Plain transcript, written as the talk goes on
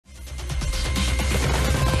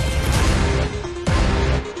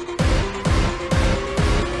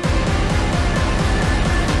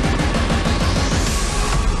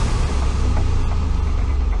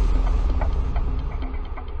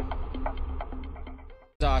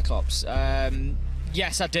Cyclops.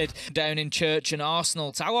 Yes, I did. Down in Church and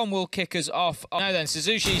Arsenal. Talon will kick us off. Now then,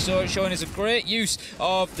 Suzuki showing us a great use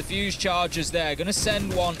of the fuse charges there. Going to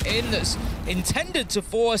send one in that's intended to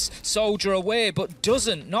force Soldier away, but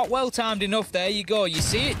doesn't. Not well timed enough. There you go. You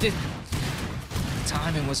see it did.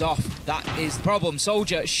 Timing was off. That is the problem.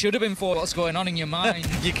 Soldier should have been for what's going on in your mind.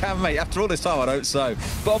 You can, mate. After all this time, I don't so.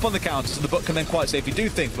 But up on the counter, so the Buck can then quite safely do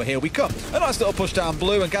things. But here we come. A nice little push down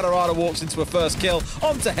blue, and Gatorada walks into a first kill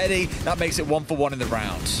onto Heady. That makes it 1-for-1 in the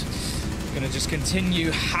round. Gonna just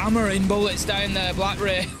continue hammering bullets down there, Black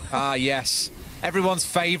Ray. Ah, yes. Everyone's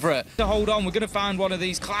favourite. To hold on, we're going to find one of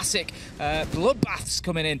these classic bloodbaths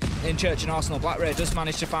coming in Church and Arsenal. Black Ray does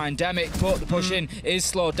manage to find Demic, but the push in is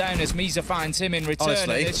slowed down as Misa finds him in return.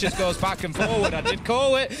 Honestly. And it just goes back and forward. I did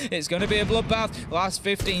call it. It's going to be a bloodbath. Last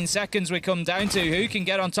 15 seconds we come down to. Who can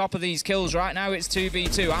get on top of these kills? Right now it's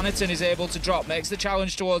 2v2. Anaton is able to drop, makes the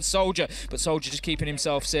challenge towards Soldier, but Soldier just keeping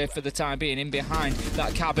himself safe for the time being in behind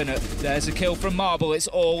that cabinet. There's a kill from Marble. It's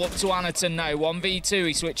all up to Anaton now. 1v2.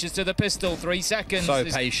 He switches to the pistol. 3 seconds. So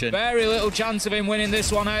There's patient. Very little chance of him winning this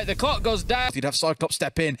one out. The clock goes down. You'd have Cyclops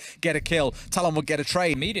step in, get a kill. Talon would get a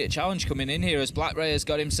trade. Immediate challenge coming in here as Black Ray has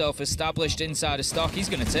got himself established inside a stock. He's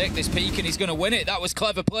going to take this peak and he's going to win it. That was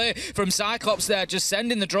clever play from Cyclops there, just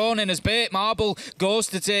sending the drone in as bait. Marble goes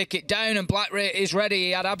to take it down and Black Ray is ready.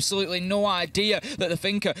 He had absolutely no idea that the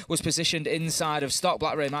Thinker was positioned inside of stock.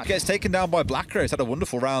 Black Ray gets taken down by Black Ray. He's had a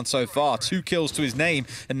wonderful round so far. 2 kills to his name,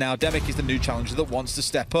 and now Demic is the new challenger that wants to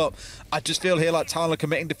step up. I just feel here like Talon are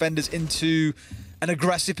committing defenders into an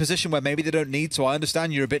aggressive position where maybe they don't need to. I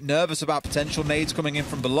understand you're a bit nervous about potential nades coming in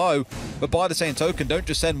from below, but by the same token, don't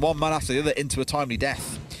just send one man after the other into a timely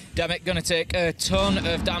death. Demic going to take a ton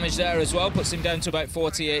of damage there as well, puts him down to about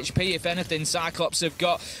 40 HP. If anything, Cyclops have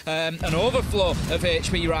got an overflow of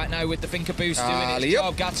HP right now with the Thinker boost doing its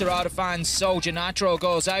job. Gatorada finds Soldier. Nitro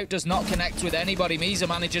goes out, does not connect with anybody. Misa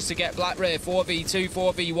manages to get Black Ray 4v2,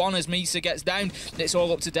 4v1 as Misa gets down. It's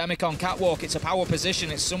all up to Demic on catwalk. It's a power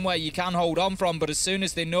position. It's somewhere you can hold on from, but as soon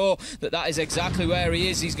as they know that that is exactly where he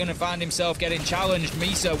is, he's going to find himself getting challenged.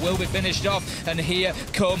 Misa will be finished off, and here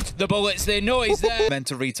come the bullets. They know he's there. Meant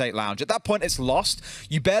to retake lounge. At that point, it's lost.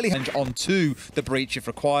 You barely hinge onto the breach if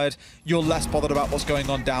required. You're less bothered about what's going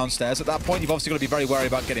on downstairs. At that point, you've obviously got to be very wary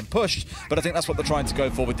about getting pushed, but I think that's what they're trying to go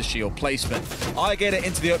for with the shield placement. I get it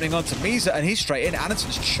into the opening onto Misa, and he's straight in.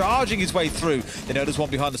 Anderson's charging his way through. They know there's one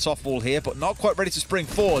behind the soft wall here, but not quite ready to spring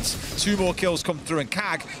forwards. 2 more kills come through, and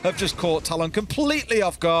CAG have just caught Talon completely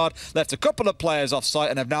off guard, left a couple of players off site,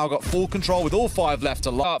 and have now got full control with all 5 left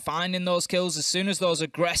alive. Finding those kills as soon as those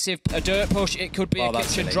aggressive, a dirt push, it could be a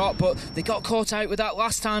kitchen drop, but they got caught out with that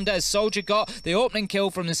last time. Des Soldier got the opening kill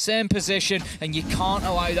from the same position, and you can't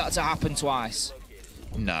allow that to happen twice.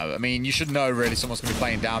 No, I mean, you should know really someone's going to be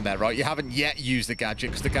playing down there, right? You haven't yet used the gadget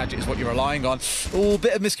because the gadget is what you're relying on. Oh,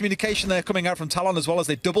 bit of miscommunication there coming out from Talon as well as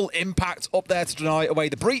they double impact up there to deny away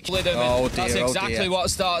the breach. Oh, dear, that's exactly what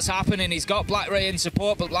starts happening. He's got Black Ray in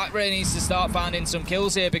support, but Black Ray needs to start finding some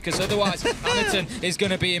kills here because otherwise Anaton is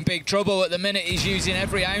going to be in big trouble. At the minute, he's using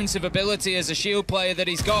every ounce of ability as a shield player that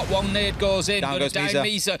he's got. One nade goes in, down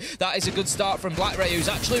Misa. That is a good start from Black Ray, who's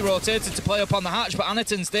actually rotated to play up on the hatch, but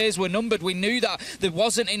Anaton's days were numbered. We knew that. There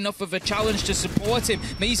wasn't enough of a challenge to support him.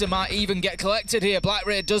 Misa might even get collected here. Black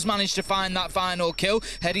Ray does manage to find that final kill.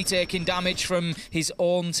 Heady taking damage from his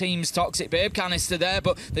own team's Toxic Babe canister there,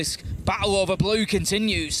 but this battle over blue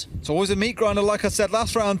continues. It's always a meat grinder, like I said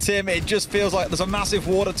last round, Tim. It just feels like there's a massive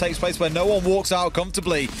war that takes place where no one walks out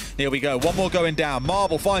comfortably. Here we go. One more going down.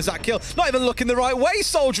 Marble finds that kill. Not even looking the right way,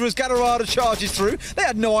 Soldier, as Gatorada charges through. They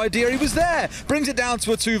had no idea he was there. Brings it down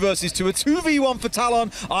to a 2 versus 2. A 2v1 for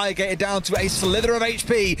Talon. I get it down to a slither of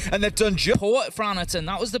HP, and they've done just support for Anaton.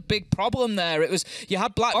 That was the big problem there. It was, you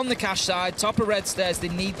had Black on the cash side, top of red stairs. They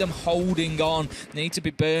need them holding on. They need to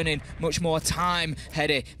be burning much more time.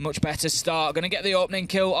 Heady, much better start. Going to get the opening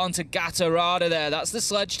kill onto Gatorada there. That's the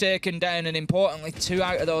sledge taken down, and importantly, 2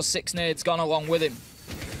 out of those 6 nades gone along with him.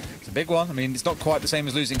 It's a big one. I mean, it's not quite the same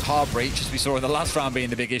as losing hard breach, as we saw in the last round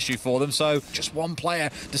being the big issue for them. So just one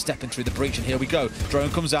player to step in through the breach, and here we go.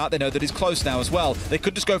 Drone comes out. They know that he's close now as well. They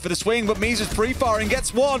could just go for the swing, but Misa's pre-firing,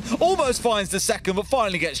 gets one, almost finds the second, but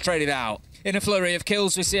finally gets traded out. In a flurry of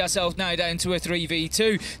kills, we see ourselves now down to a 3v2.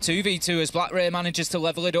 2v2 as Black Ray manages to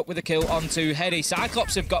level it up with a kill onto Heady.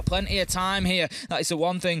 Cyclops have got plenty of time here. That is the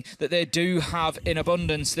one thing that they do have in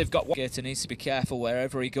abundance. They've got... Gator needs to be careful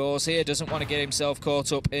wherever he goes here. Doesn't want to get himself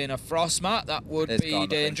caught up in a frost mat. That would be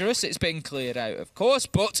dangerous. It's been cleared out, of course,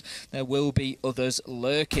 but there will be others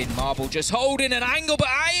lurking. Marble just holding an angle, but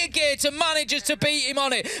Gator manages to beat him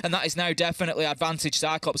on it. And that is now definitely advantage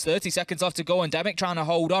Cyclops. 30 seconds left to go, and Demic trying to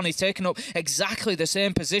hold on. He's taken up exactly the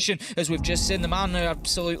same position as we've just seen the man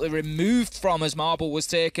absolutely removed from as Marble was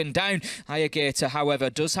taken down. Ayagator, however,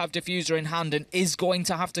 does have Diffuser in hand and is going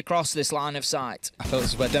to have to cross this line of sight. I feel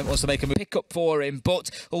this is where Dent wants to make a move. Pick up for him, but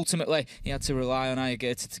ultimately he had to rely on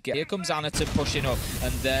Ayagator to get. Here comes Anaton pushing up,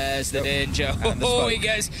 and there's the danger. Oh, he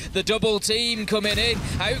gets the double team coming in.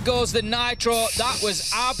 Out goes the Nitro. That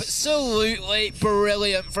was absolutely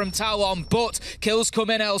brilliant from Talon, but kills come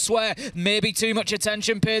in elsewhere. Maybe too much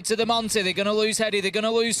attention paid to the Monty. They're going to lose Heady, they're going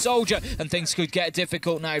to lose Soldier, and things could get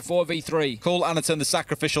difficult now. 4v3. Call Anaton the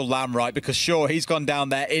sacrificial lamb, right? Because sure, he's gone down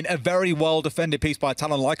there in a very well-defended piece by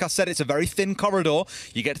Talon. Like I said, it's a very thin corridor.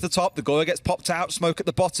 You get to the top, the Goya gets popped out, smoke at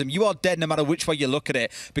the bottom. You are dead no matter which way you look at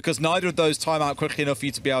it, because neither of those time out quickly enough for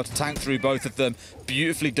you to be able to tank through both of them.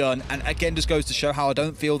 Beautifully done. And again, just goes to show how I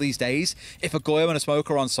don't feel these days, if a Goya and a smoke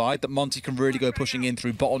are on side, that Monty can really go pushing in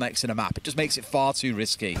through bottlenecks in a map. It just makes it far too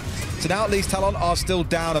risky. So now at least Talon are still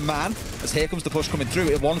down a man, as here comes the push coming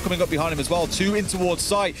through. One coming up behind him as well. Two in towards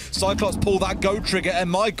sight. Cyclops pull that go trigger, and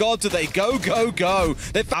my God, do they go, go, go.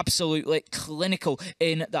 They're absolutely clinical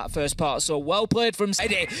in that first part. So well played from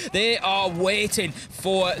Heady. They are waiting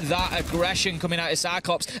for that aggression coming out of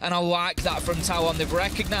Cyclops, and I like that from Talon. They've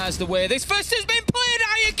recognised the way this first has been played.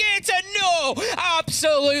 Ayagator, no!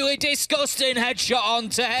 Absolutely disgusting headshot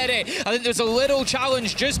onto Heady. I think there's a little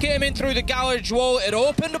challenge, just came in through the garage wall. It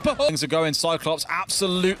opened up a hole. Things are going. Cyclops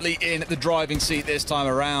absolutely in the driving seat this time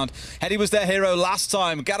around. Heady was their hero last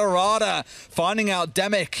time. Gatorada finding out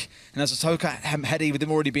Demic. And as Ahsoka, Heady with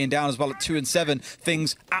him already being down as well at 2 and 7,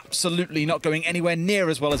 things absolutely not going anywhere near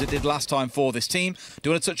as well as it did last time for this team.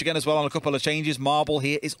 Do want to touch again as well on a couple of changes. Marble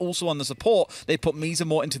here is also on the support. They put Misa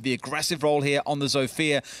more into the aggressive role here on the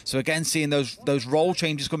Zofia. So again, seeing those role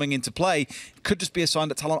changes coming into play could just be a sign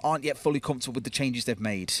that Talon aren't yet fully comfortable with the changes they've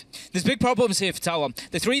made. There's big problems here for Talon.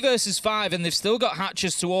 They're 3 versus 5, and they've still got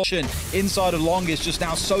hatches to all. Inside of Long is just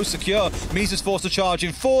now so secure. Misa's forced to charge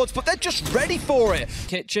in forwards, but they're just ready for it.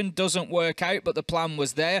 Kitchen doesn't work out, but the plan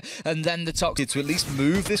was there, and then the top to at least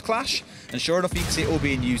move this clash, and sure enough, you can see it all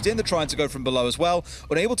being used in. They're trying to go from below as well,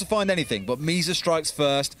 unable to find anything, but Misa strikes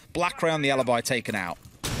first. Black Ray on the alibi taken out.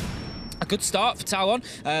 A good start for Talon.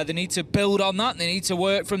 They need to build on that. They need to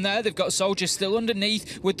work from there. They've got Soldier still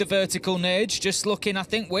underneath with the vertical nade. Just looking, I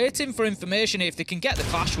think, waiting for information. If they can get the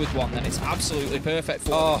clash with one, then it's absolutely perfect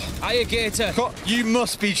for them. Ayagator. You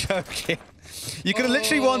must be joking. You could have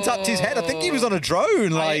literally one-tapped his head. I think he was on a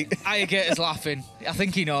drone. Like Ayagator's laughing. I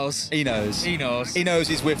think he knows. He knows. He knows. He knows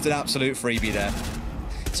he's whiffed an absolute freebie there.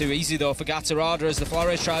 Too easy, though, for Gatorada as the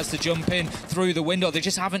Flores tries to jump in through the window. They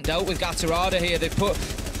just haven't dealt with Gatorada here. They've put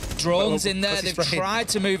drones in there. They've tried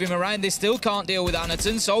to move him around. They still can't deal with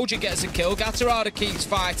Anaton. Soldier gets a kill. Gatorada keeps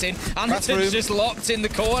fighting. Anaton's just locked in the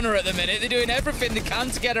corner at the minute. They're doing everything they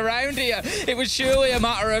can to get around here. It was surely a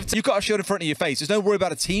matter of... You've got a shield in front of your face. There's no worry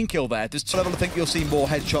about a team kill there. There's level to think you'll see more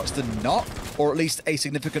headshots than not, or at least a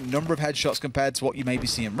significant number of headshots compared to what you maybe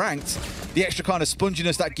see in ranked. The extra kind of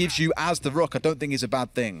sponginess that gives you as the Rook, I don't think is a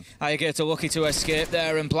bad thing. Ayagator lucky to escape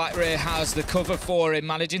there, and Black Ray has the cover for him,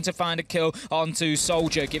 managing to find a kill onto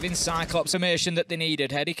Soldier, giving Cyclops information that they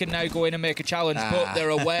needed. Heady can now go in and make a challenge, but they're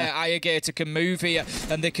aware Ayagator can move here,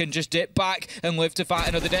 and they can just dip back and live to fight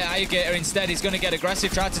another day. Ayagator instead is going to get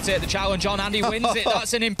aggressive, try to take the challenge on, and he wins it.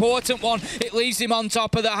 That's an important one. It leaves him on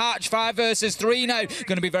top of the hatch. 5 versus 3 now.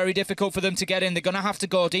 Going to be very difficult for them to get in. They're going to have to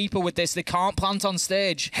go deeper with this. They can't plant on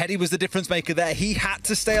stage. Heady was the difference maker there. He had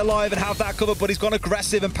to stay alive and have that cover, but he's gone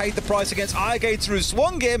aggressive and paid the price against Ayagator, who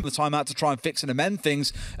swung him. The time out to try and fix and amend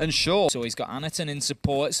things, and sure. So he's got Anaton in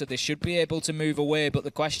support, so they should be able to move away, but the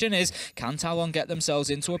question is, can Talon get themselves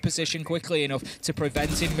into a position quickly enough to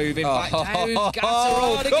prevent him moving back down?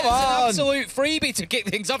 Gatorada gets an absolute freebie to kick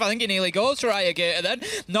things off. I think he nearly goes for Ayagator then,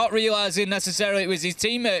 not realising necessarily it was his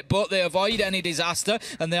teammate, but they avoid any disaster,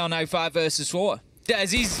 and they are now 5 versus 4.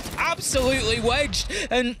 He's absolutely wedged,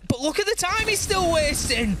 but look at the time he's still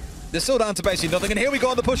wasting. They're still down to basically nothing, and here we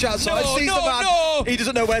go on the push outside. No, Sees the man. He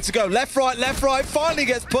doesn't know where to go. Left, right. Finally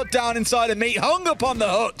gets put down inside of meat. Hung up on the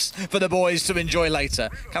hooks for the boys to enjoy later.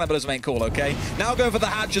 Cannibalism ain't cool, okay? Now going for the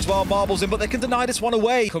hatch as well. Marbles in, but they can deny this one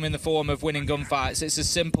away. Come in the form of winning gunfights. It's as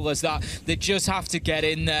simple as that. They just have to get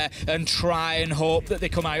in there and try and hope that they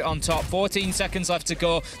come out on top. 14 seconds left to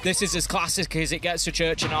go. This is as classic as it gets for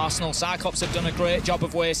Church and Arsenal. Cyclops have done a great job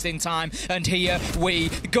of wasting time, and here we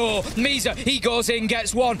go. Misa, he goes in,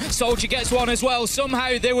 gets one. Soldier gets one as well.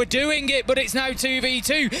 Somehow they were doing it, but it's now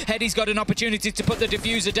 2v2. Heady's got an opportunity to put the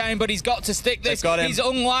diffuser down, but he's got to stick this. He's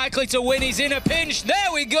unlikely to win. He's in a pinch.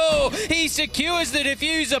 There we go. He secures the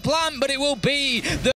diffuser plant, but it will be the